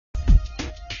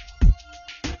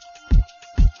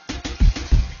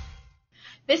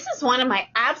This is one of my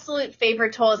absolute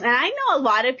favorite tools, and I know a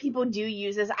lot of people do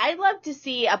use this. I'd love to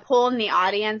see a poll in the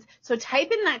audience, so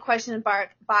type in that question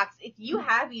box if you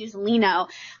have used Lino.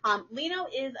 Lino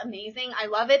is amazing. I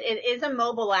love it. It is a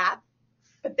mobile app,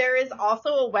 but there is also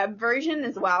a web version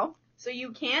as well, so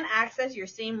you can access your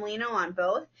same Lino on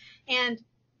both, and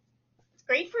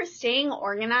great for staying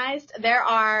organized.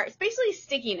 It's basically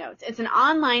sticky notes. It's an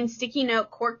online sticky note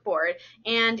corkboard,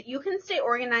 and you can stay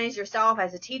organized yourself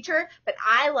as a teacher, but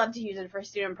I love to use it for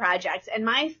student projects. And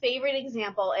my favorite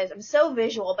example is, I'm so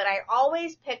visual, but I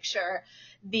always picture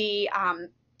the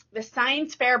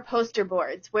science fair poster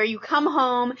boards where you come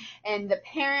home and the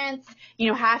parents,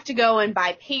 have to go and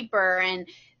buy paper and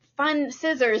fun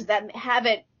scissors that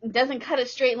doesn't cut a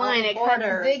straight line, it cuts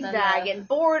a zigzag and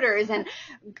borders, and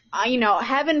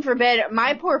heaven forbid,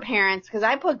 my poor parents, because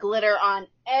I put glitter on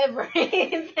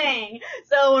everything.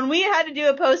 So when we had to do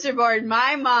a poster board,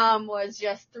 my mom was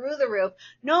just through the roof.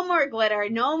 No more glitter,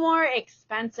 no more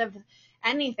expensive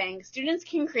anything. Students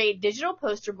can create digital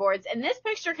poster boards, and this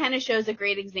picture kind of shows a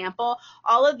great example.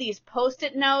 All of these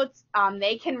post-it notes,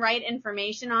 they can write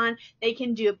information on. They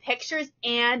can do pictures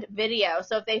and video.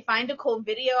 So if they find a cool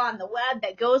video on the web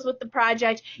that goes with the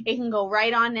project, it can go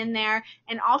right on in there.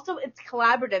 And also it's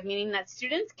collaborative, meaning that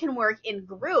students can work in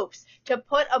groups to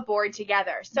put a board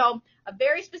together. So a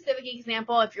very specific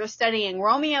example, if you're studying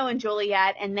Romeo and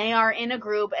Juliet and they are in a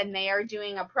group and they are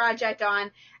doing a project on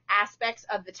aspects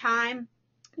of the time,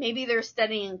 maybe they're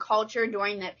studying culture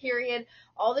during that period,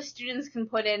 all the students can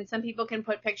put in, some people can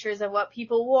put pictures of what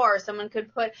people wore, someone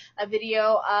could put a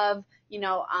video of,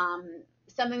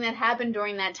 something that happened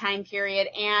during that time period,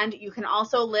 and you can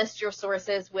also list your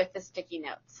sources with the sticky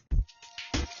notes.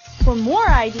 For more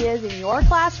ideas in your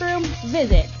classroom,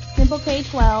 visit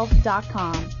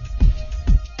simpleK12.com.